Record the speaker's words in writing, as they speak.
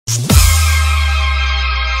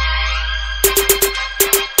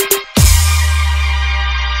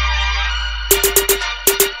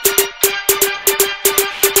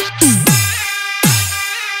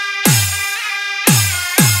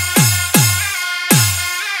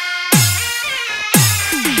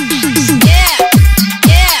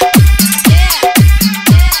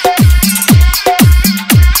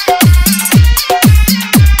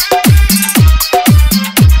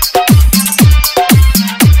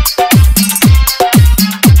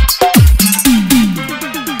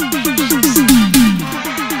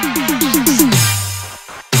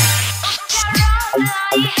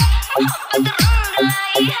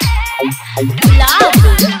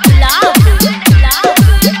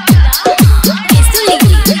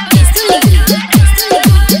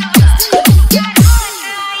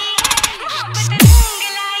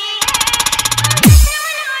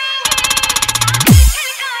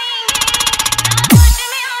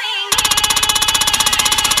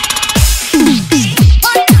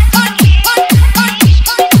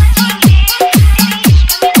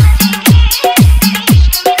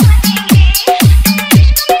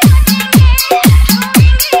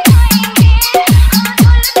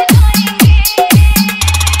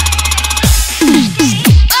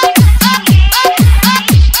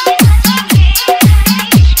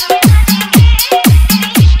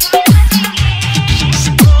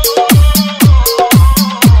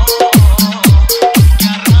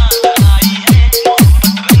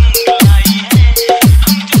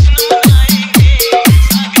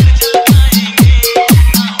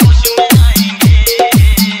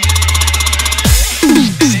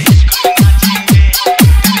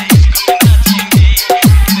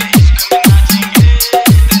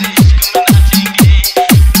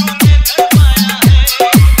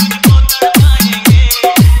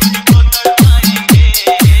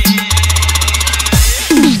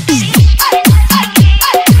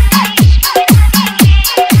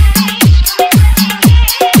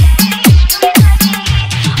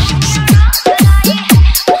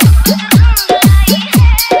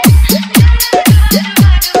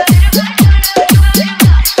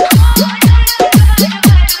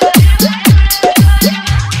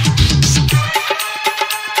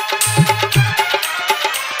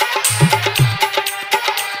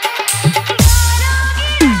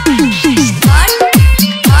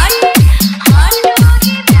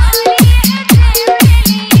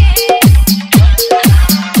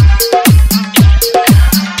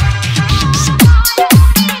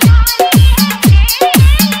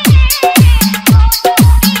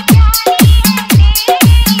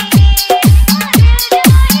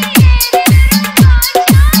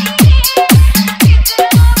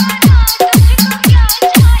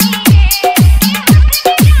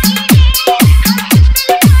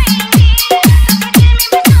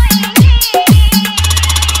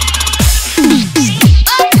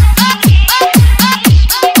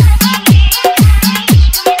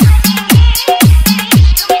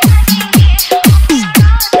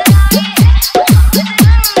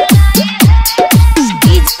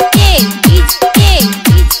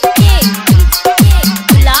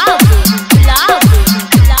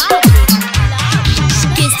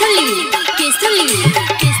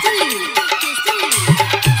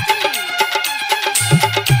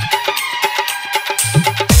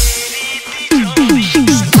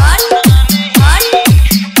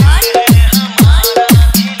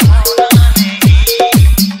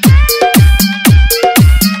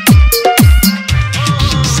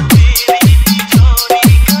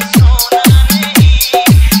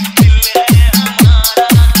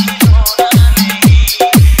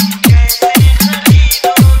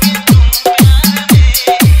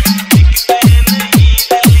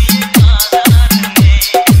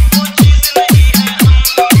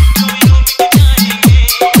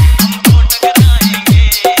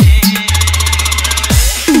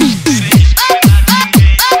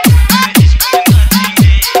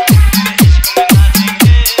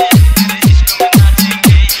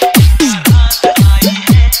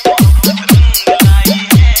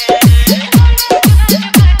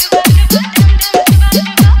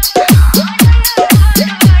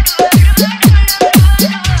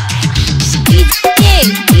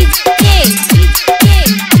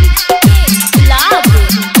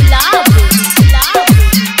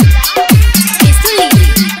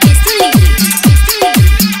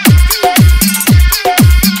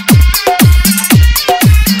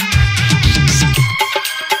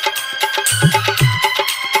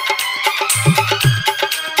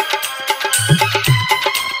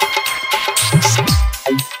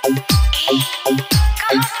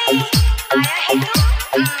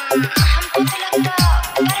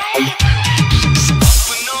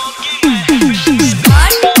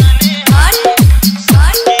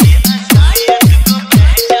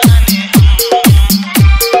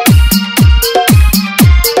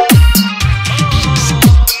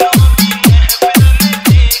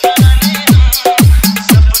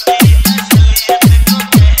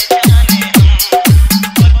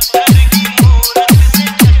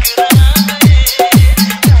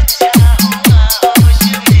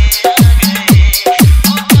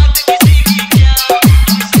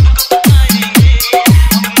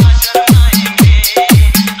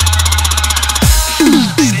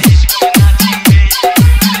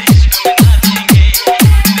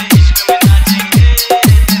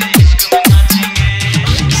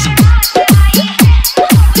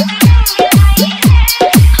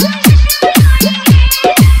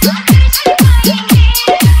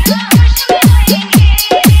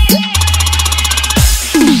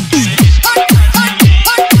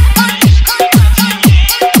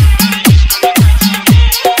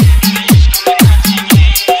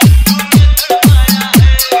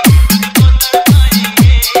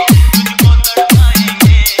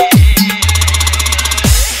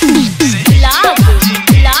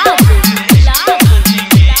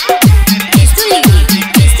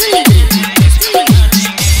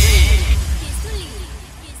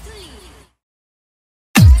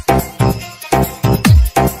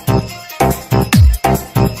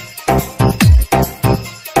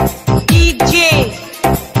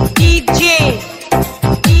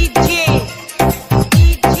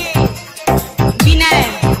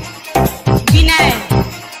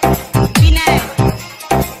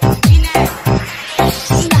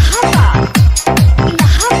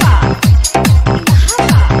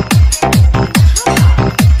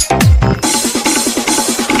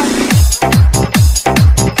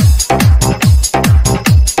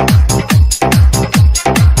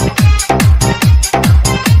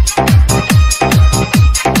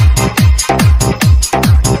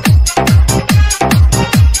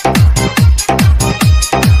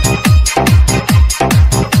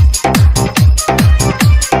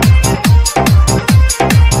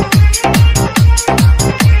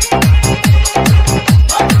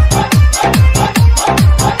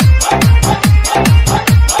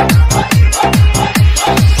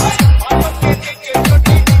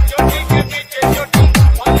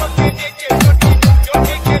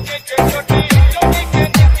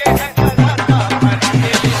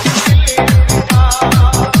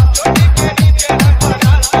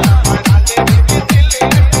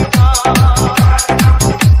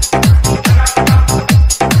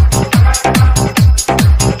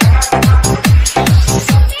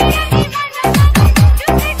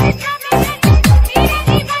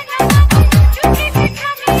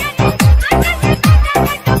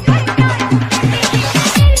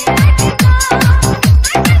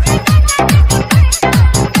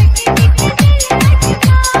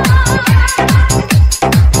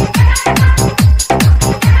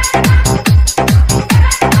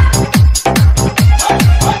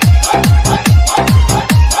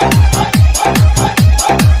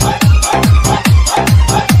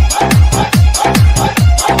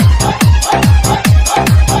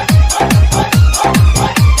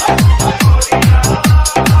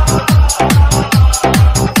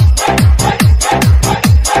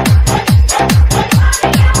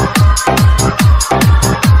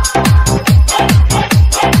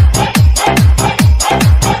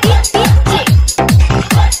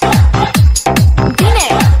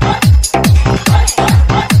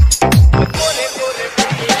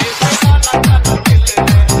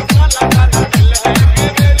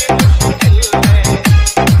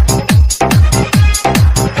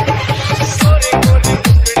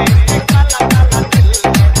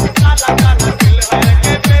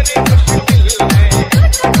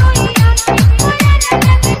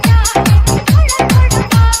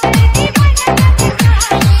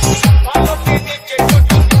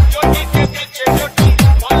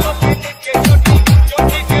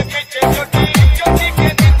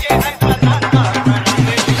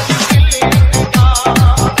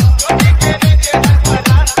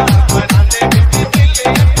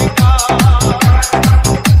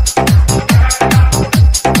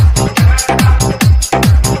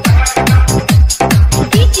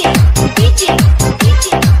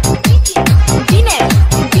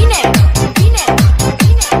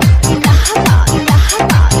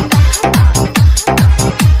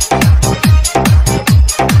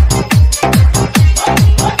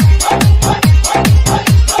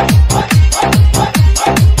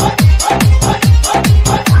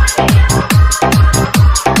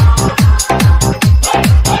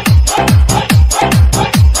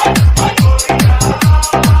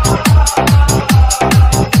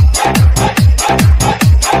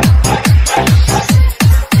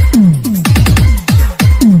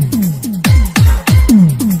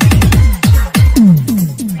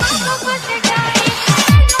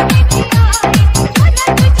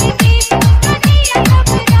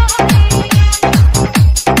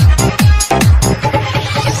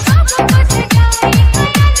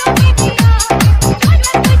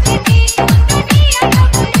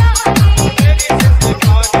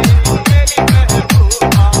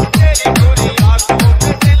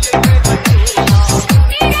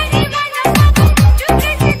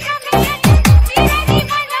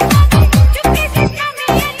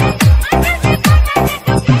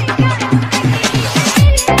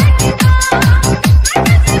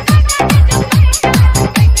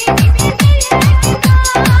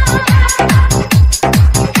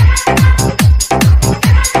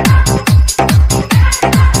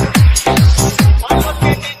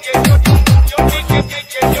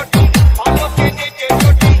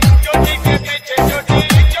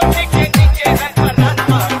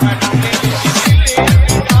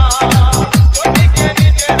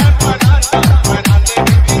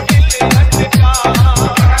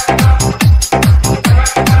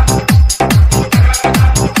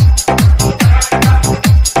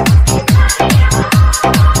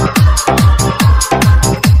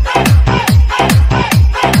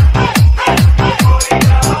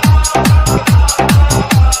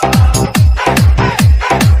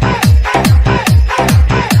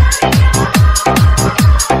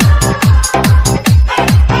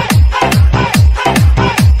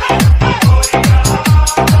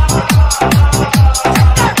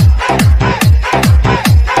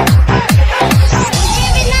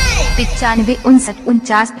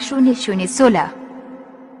9559 490016।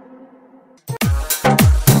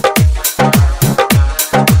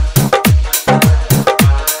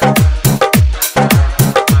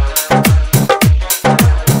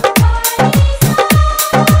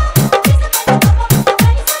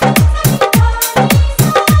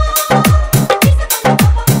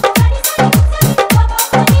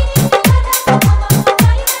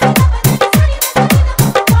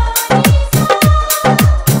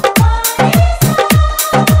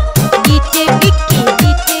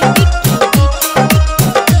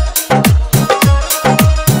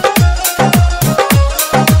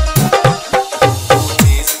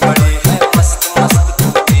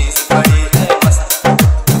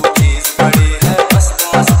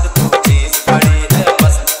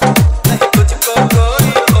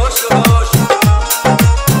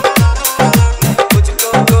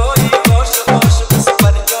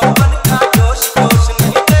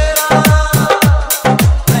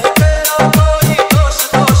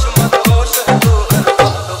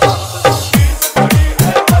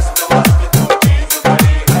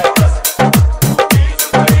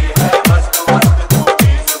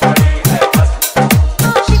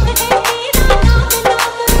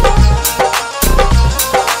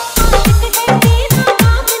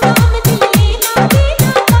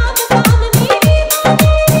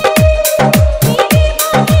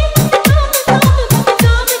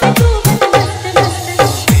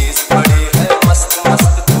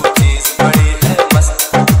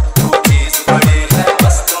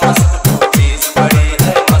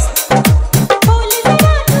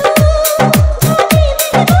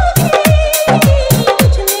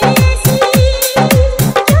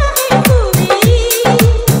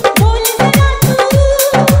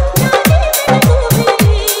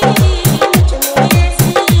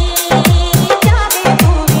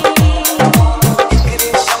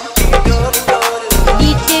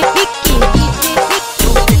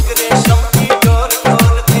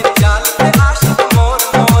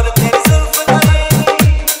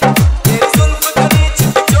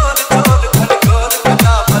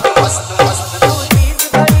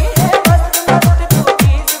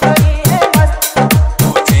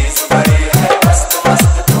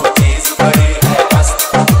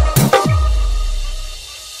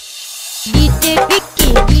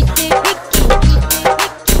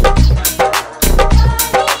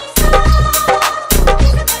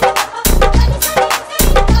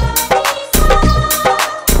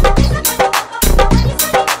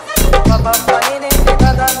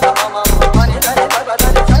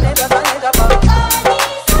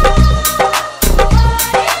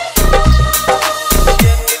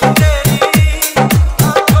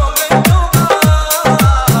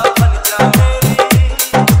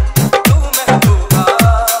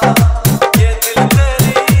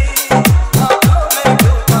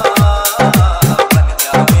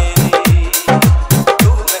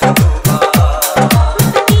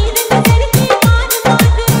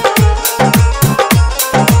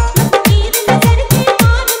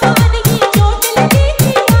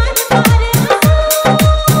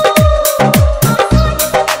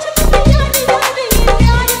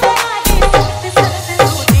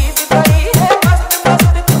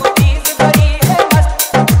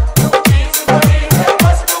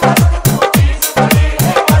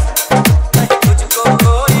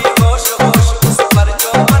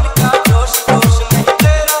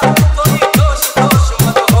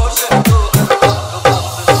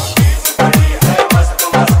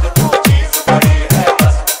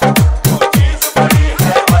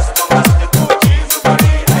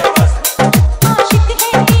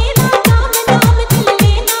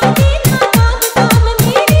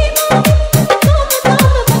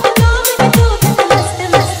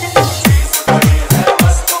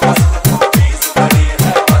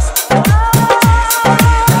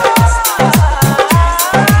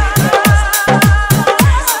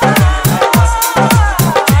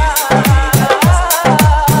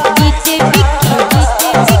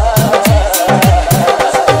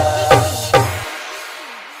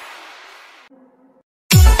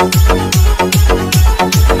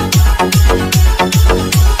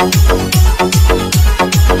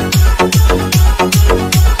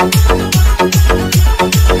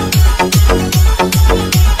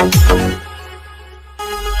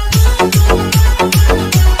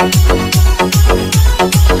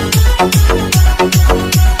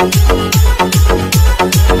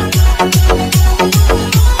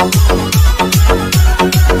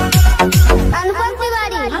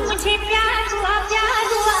 मुझे प्यार हुआ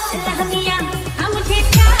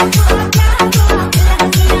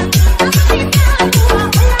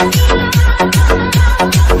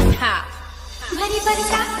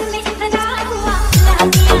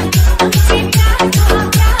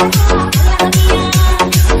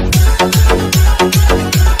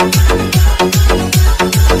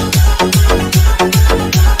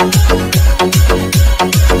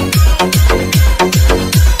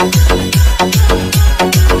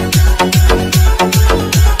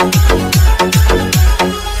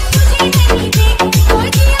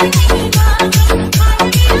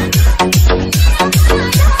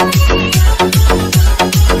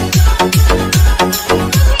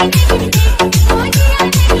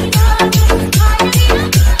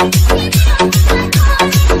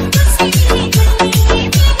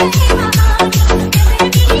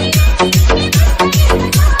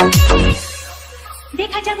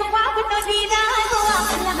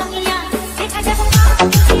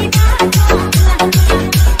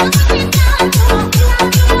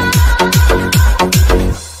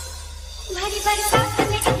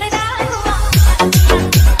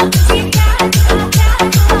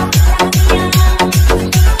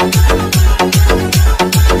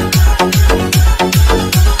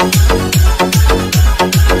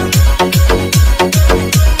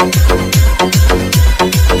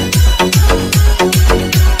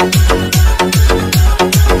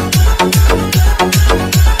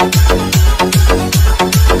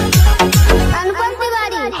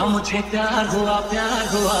प्यार हुआ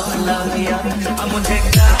भला मिया, मुझे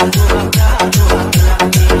प्यार हुआ भला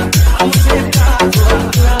मिया, मुझे प्यार हुआ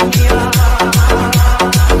भला मिया।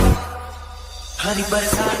 हरी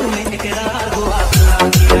बरसात में इकरार हुआ भला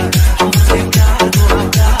मिया, मुझे प्यार हुआ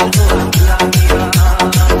भला मिया।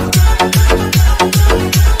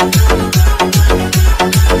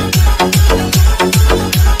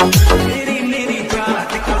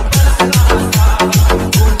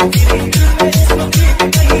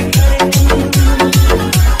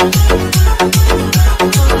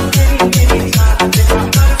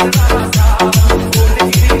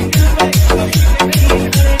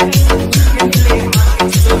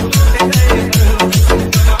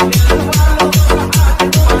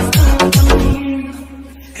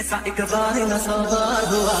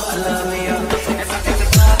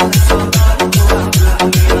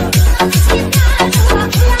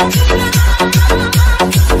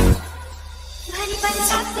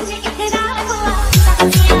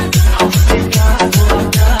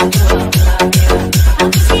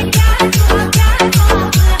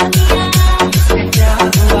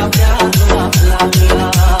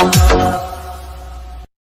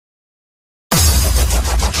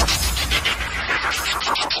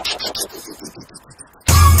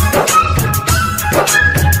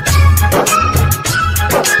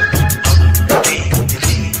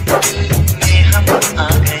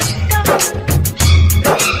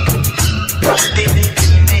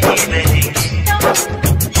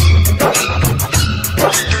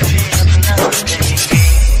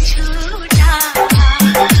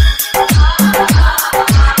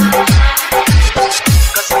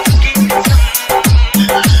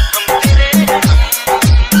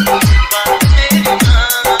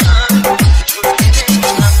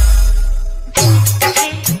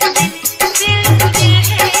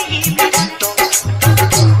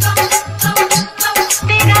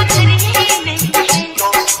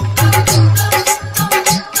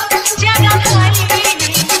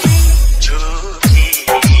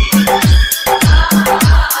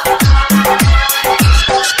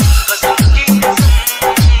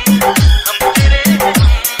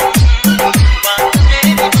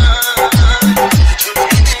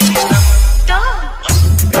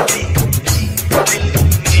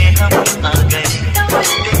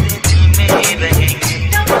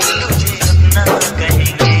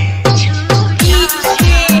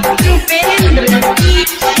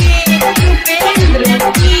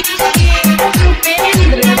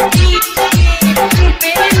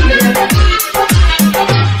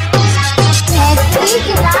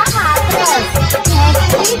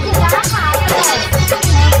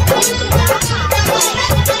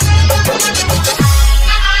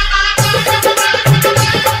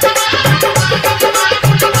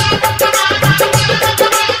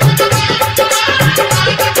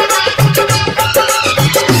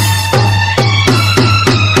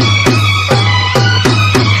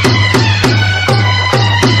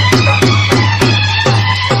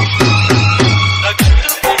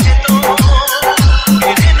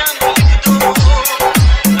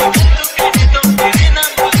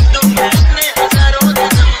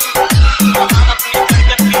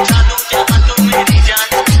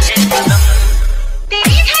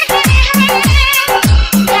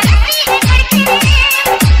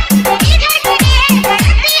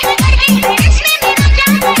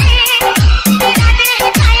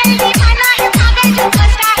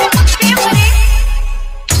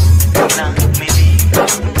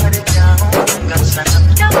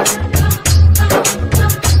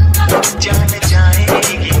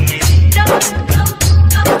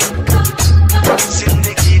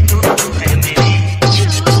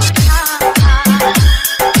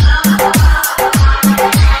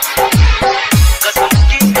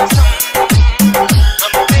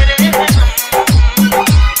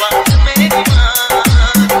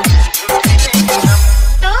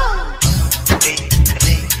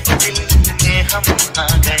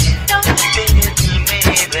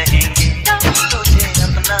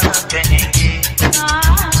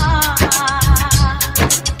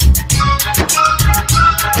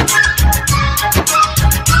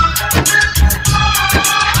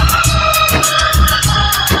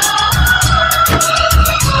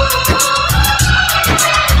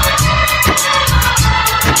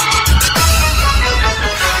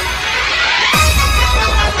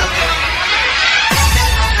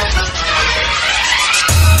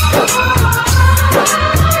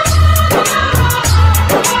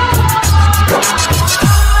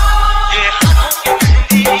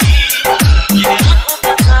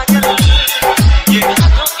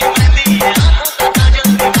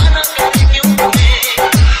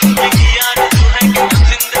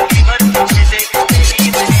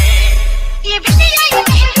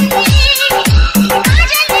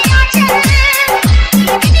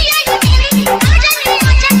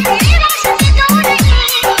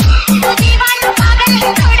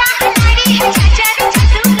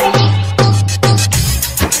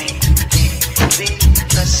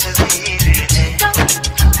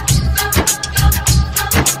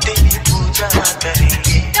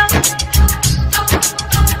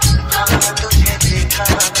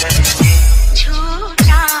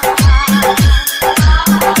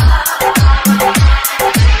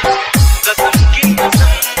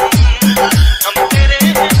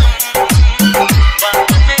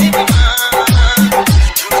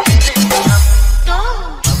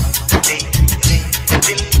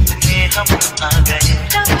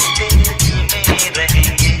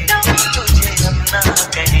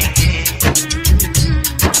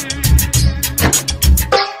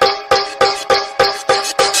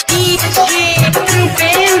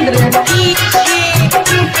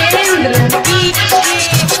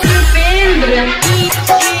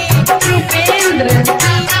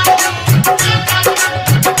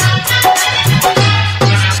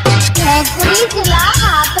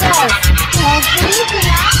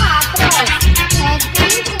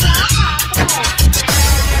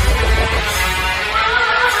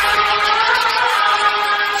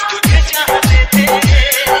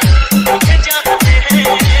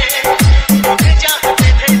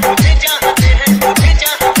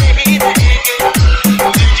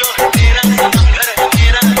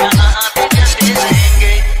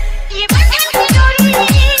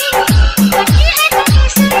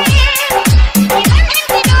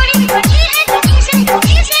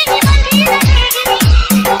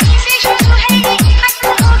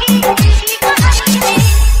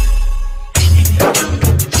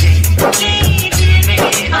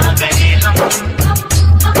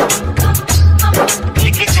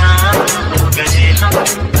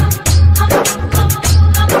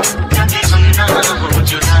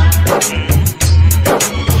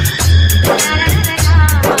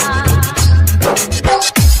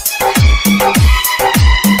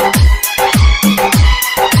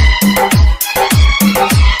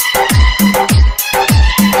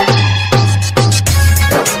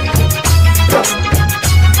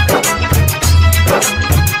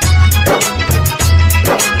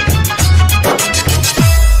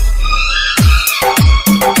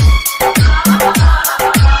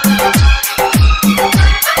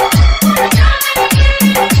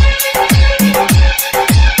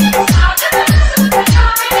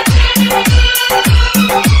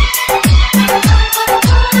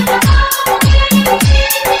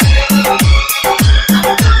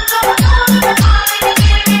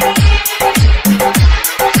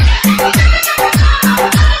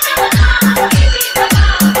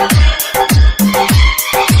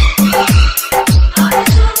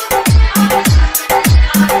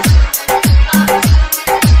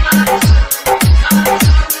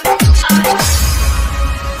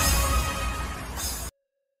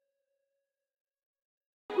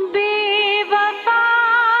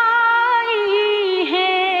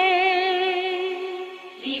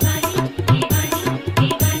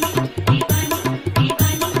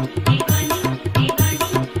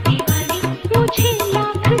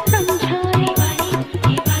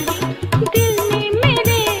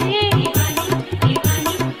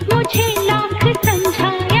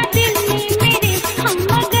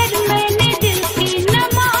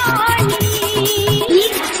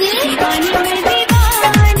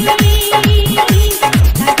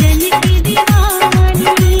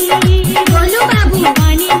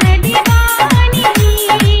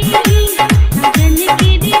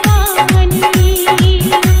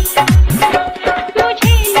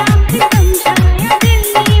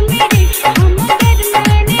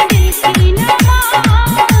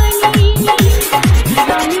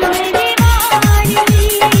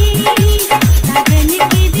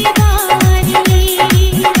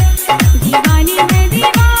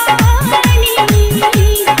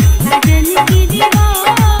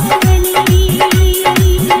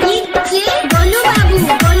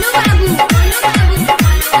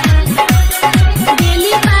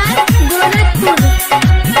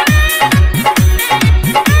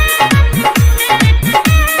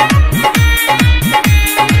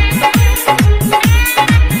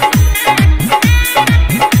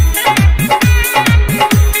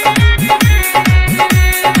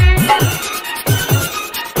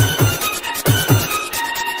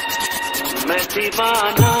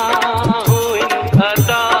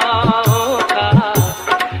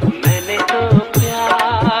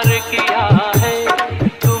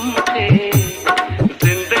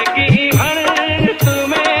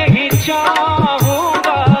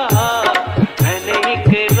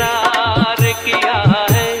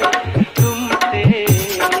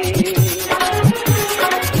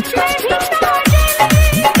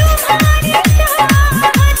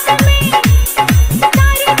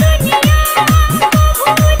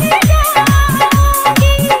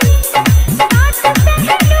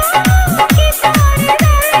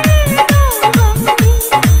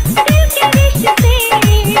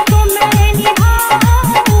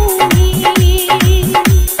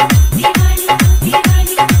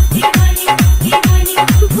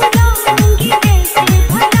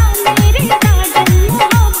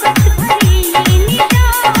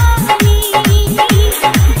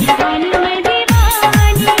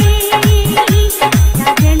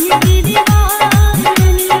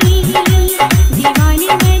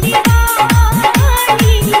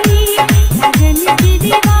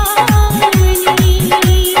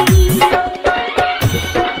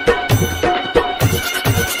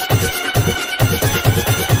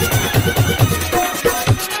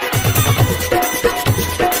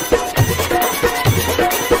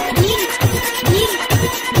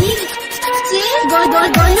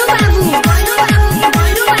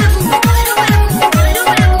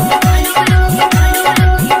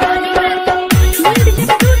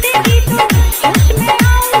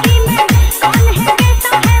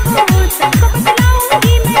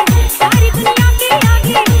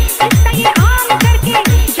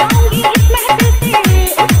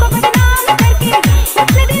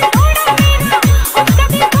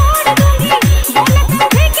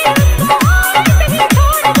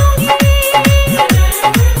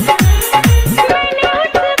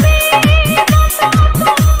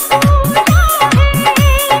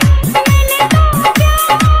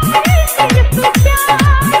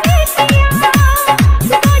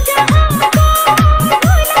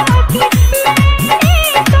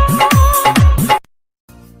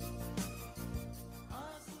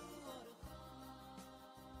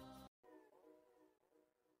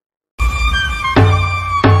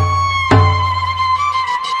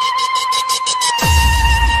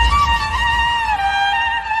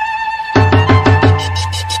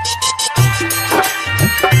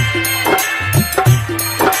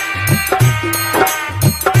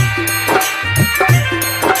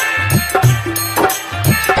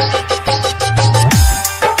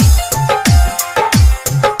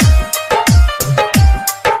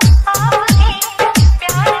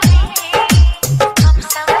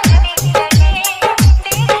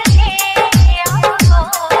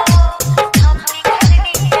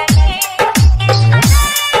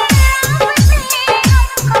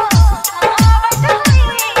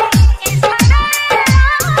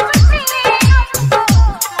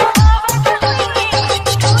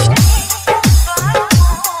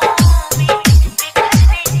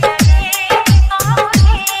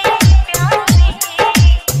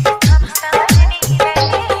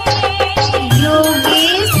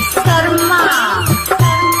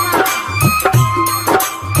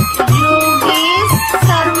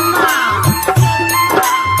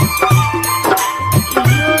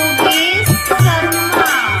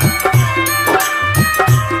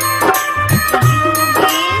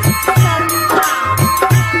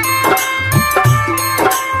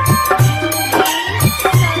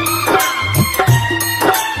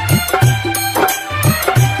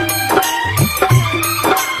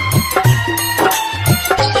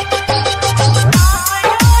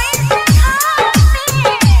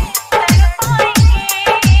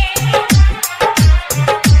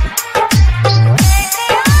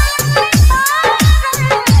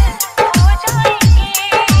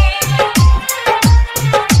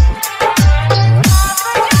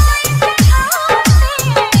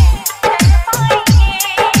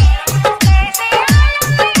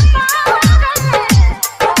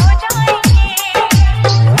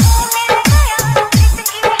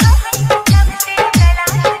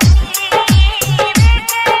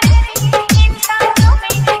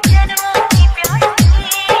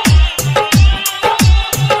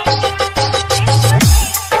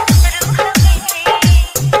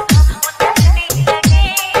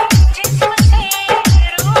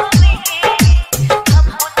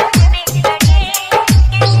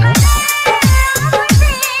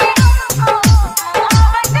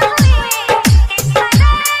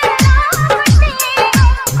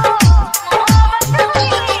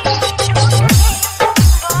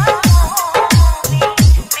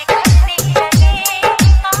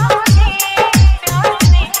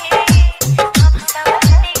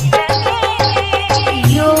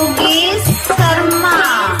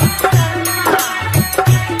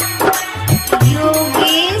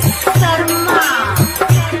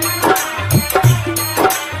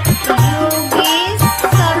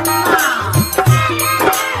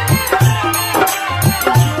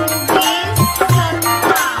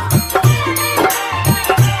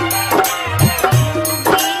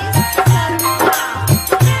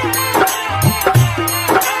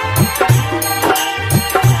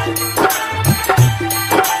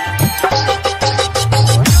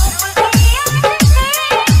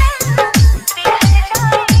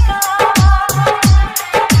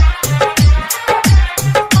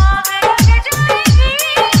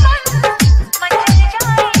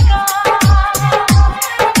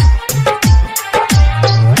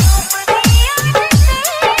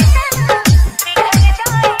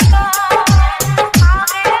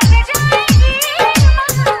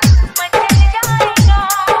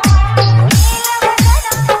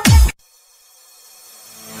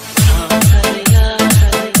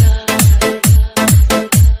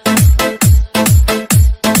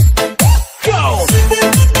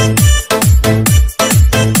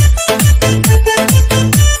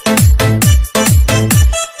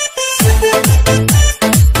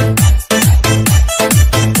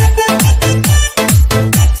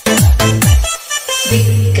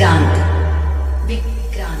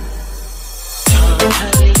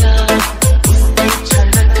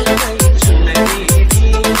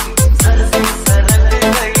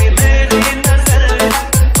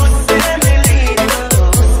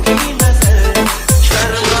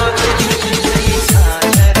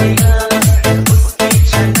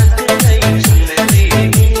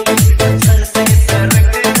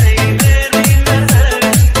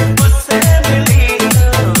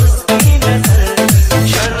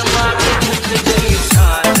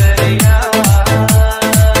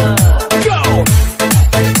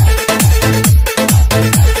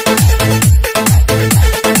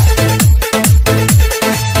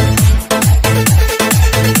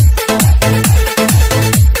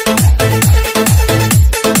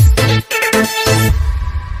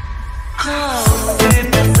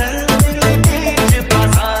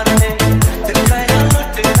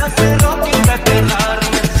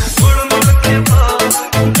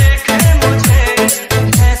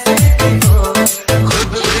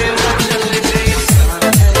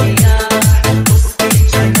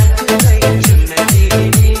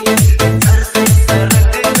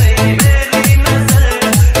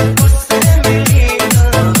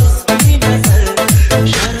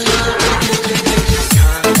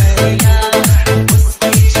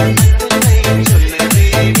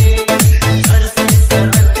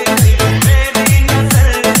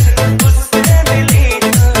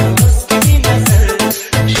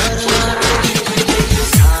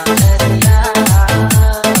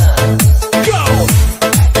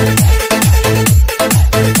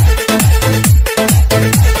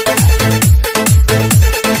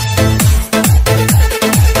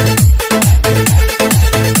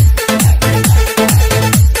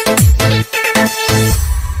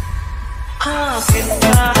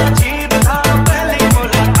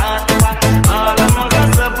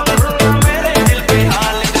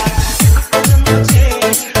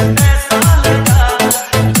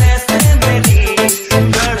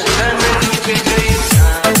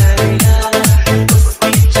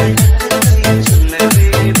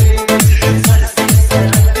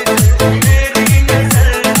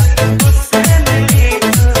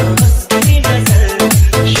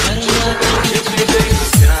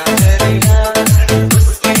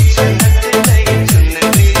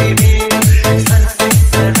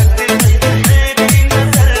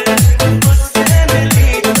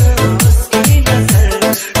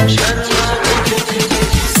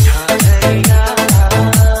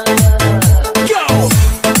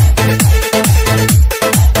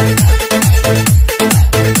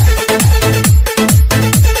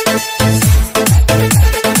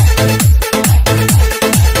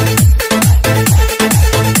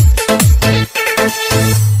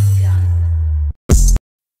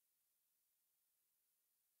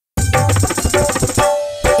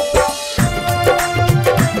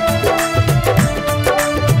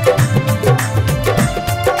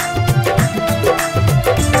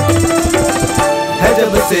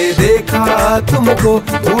 से देखा तुमको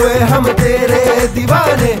हुए हम तेरे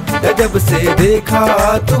दीवाने, जब से देखा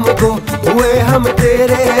तुमको हुए हम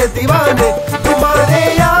तेरे दीवाने। तुम माने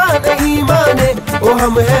या नहीं माने ओ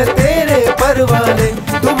हम हैं तेरे परवाने,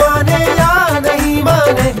 तुम माने या नहीं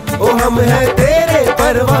माने ओ हम हैं तेरे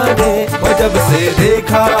परवाने। और जब से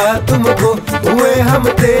देखा तुमको हुए हम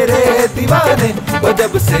तेरे दीवाने, और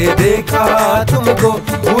जब से देखा तुमको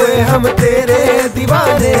हुए हम तेरे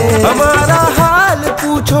दीवाने। हमारा हाल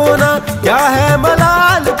पूछो ना क्या है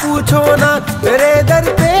मलाल पूछो ना, तेरे दर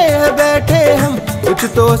पे बैठे हम कुछ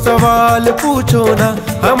तो सवाल पूछो ना।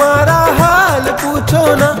 हमारा हाल पूछो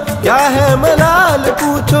ना क्या है मलाल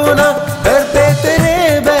पूछो ना, दर पे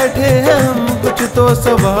तेरे बैठे हम कुछ तो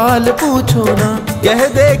सवाल पूछो ना। कह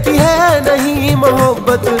दे कि है नहीं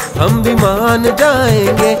मोहब्बत हम भी मान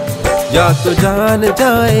जाएंगे, या तो जान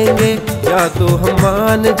जाएंगे या तो हम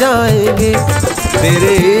मान जाएंगे।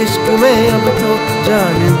 तेरे इश्क में अब तो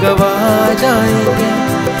जान गवा जाएंगे,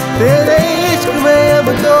 तेरे इश्क में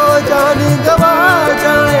अब तो जान गवा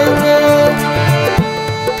जाएंगे।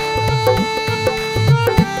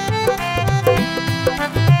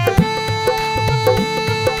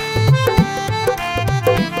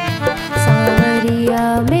 सांवरिया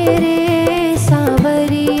मेरे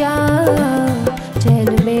सांवरिया,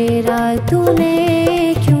 चैन मेरा तूने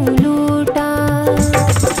क्यों लूटा।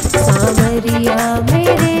 सांवरिया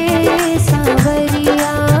मेरे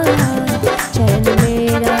सांवरिया, चैन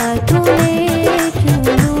मेरा तूने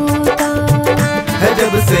क्यों लूटा। है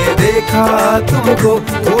जब से देखा तुमको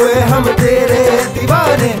हुए हम तेरे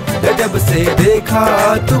दीवाने, है जब से देखा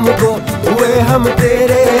तुमको हुए हम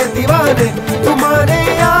तेरे दीवाने। तुम माने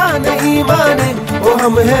या नहीं माने ओ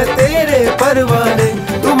हम हैं तेरे परवाने,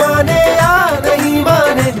 तुम माने या नहीं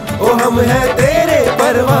माने ओ हम हैं तेरे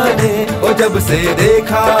परवाने। और जब से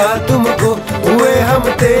देखा तुमको हुए हम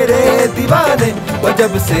तेरे दीवाने, और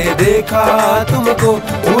जब से देखा तुमको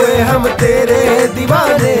हुए हम तेरे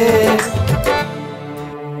दीवाने।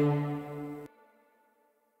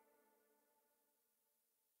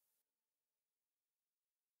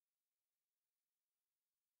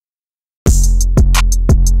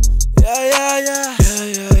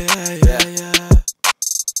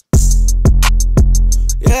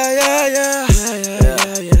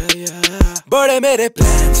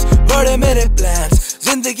 बड़े मेरे प्लान्स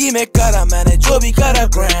जिंदगी में करा मैंने जो भी करा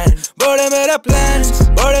ग्रैंड। बड़े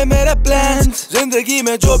मेरे प्लान्स जिंदगी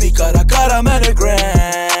में जो भी करा मैंने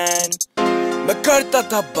ग्रैंड। मैं करता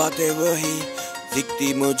था बातें वही,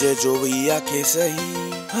 दिखती मुझे जो भी आंखें सही।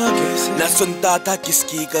 न सुनता था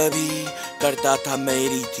किसकी कभी, करता था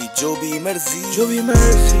मेरी थी जो भी मर्जी।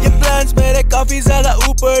 ये प्लान्स मेरे काफी ज्यादा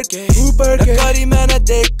ऊपर के करी मैंने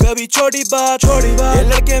देख कभी छोटी बात। ये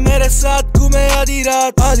लड़के मेरे साथ घूमे आधी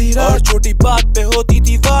रात और छोटी बात पे होती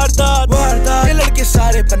थी वारदात। ये लड़के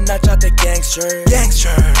सारे बनना चाहते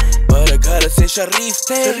गैंगस्टर पर घर से शरीफ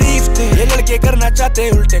थे। ये लड़के करना चाहते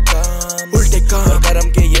उल्टे काम और कर्म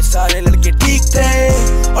के ये सारे लड़के ठीक थे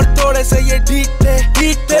और थोड़े से ये ठीक थे।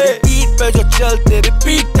 पीठ पे जो चलते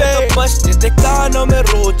रिपीट पे तो बजते थे कानों में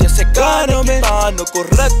रोज जैसे गानों में। कानों को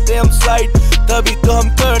रखते हम साइड तभी तो हम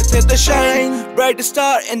करते थे shine, bright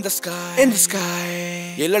star in the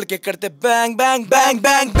sky. ये लड़के करते बैंग बैंग बैंग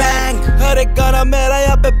बैंग बैंग। हर एक गाना मेरा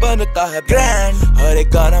यहाँ पे बनता है ग्रैंड, हर एक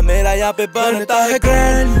गाना मेरा यहाँ पे बनता है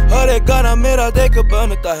ग्रैंड। हर एक गाना मेरा देख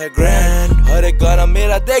बनता है ग्रैंड, हर एक गाना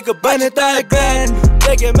मेरा देख बनता है ग्रैंड।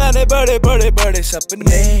 देखे मैंने बड़े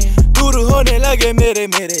सपने, दूर होने लगे मेरे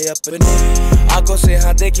अपने। आंखों से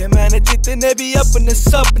हाँ देखे मैंने जितने भी अपने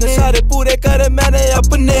सपने, सारे पूरे करे मैंने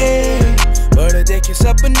अपने। बड़े देखे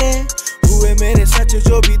सपने हुए मेरे सच,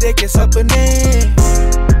 जो भी देखे सपने,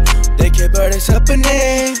 देखे बड़े सपने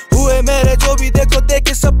हुए मेरे, जो भी देखो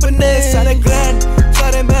देखे सपने। सारे ग्रैंड,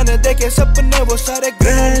 सारे मैंने देखे सपने, वो सारे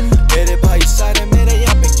ग्रैंड। मेरे भाई सारे मेरे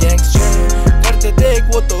यहाँ पे गैंगस्टर करते देख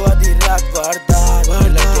वो तो आधी रात वारदात,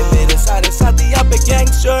 लगे मेरे सारे साथी यहाँ पे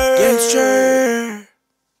गैंगस्टर।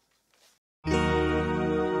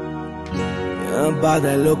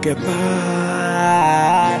 बादलों के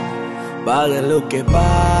पार, बादलों के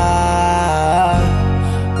पार,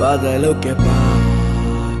 बादलों के पार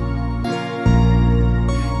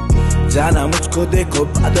जाना मुझको देखो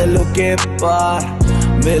बादलों के पार।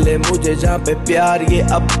 मिले मुझे जहाँ पे प्यार ये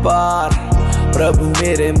अपार। प्रभु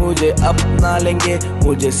मेरे मुझे अपना लेंगे,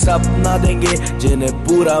 मुझे सपना देंगे जिन्हें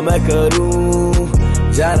पूरा मैं करूँ।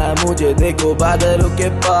 जाना मुझे देखो बादलों के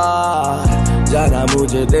पार, जाना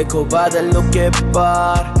मुझे देखो बादलों के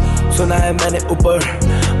पार। सुना है मैंने ऊपर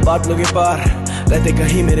बादलों के पार रहते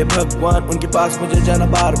कहीं मेरे भगवान, उनके पास मुझे जाना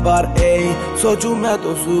बार बार। सोचूं मैं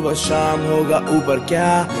तो सुबह शाम होगा ऊपर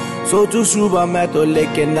क्या, सोचूं सुबह मैं तो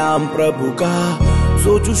लेके नाम प्रभु का।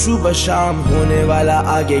 सोचूं सुबह शाम होने वाला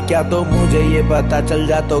आगे क्या, तो मुझे ये पता चल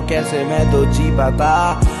जा तो कैसे मैं तो जी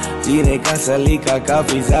पाता। जीने का सलीका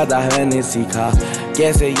काफी ज्यादा मैंने सीखा,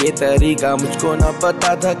 कैसे ये तरीका मुझको ना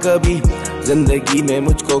पता था कभी। जिंदगी में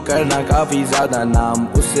मुझको करना काफी ज्यादा नाम,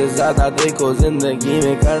 उससे ज्यादा देखो जिंदगी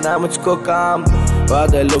में करना मुझको काम।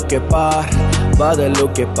 बादलों के पार, बादलों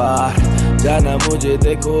के पार जाना मुझे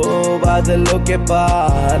देखो बादलों के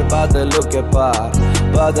पार, बादलों के पार,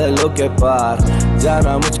 बादलों के पार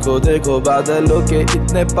जाना मुझको देखो बादलों के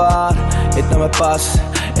इतने पार। इतना मैं पास,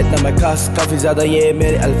 इतना मैं खास, काफी ज्यादा ये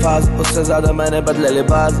मेरे अल्फाज, उससे ज्यादा मैंने बदले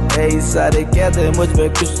लिबास। सारे कहते मुझ में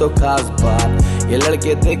कुछ तो खास बात, ये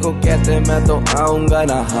लड़के देखो कहते मैं तो आऊंगा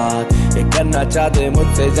ना हाथ। ये करना चाहते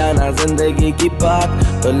मुझसे जाना जिंदगी की बात,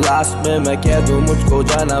 तो लास्ट में मैं कह दूं मुझको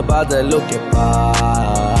जाना बादलों के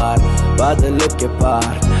पार, बादलों के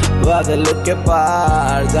पार, बादलों के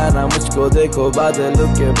पार जाना मुझको देखो बादलों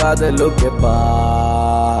के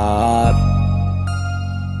पार।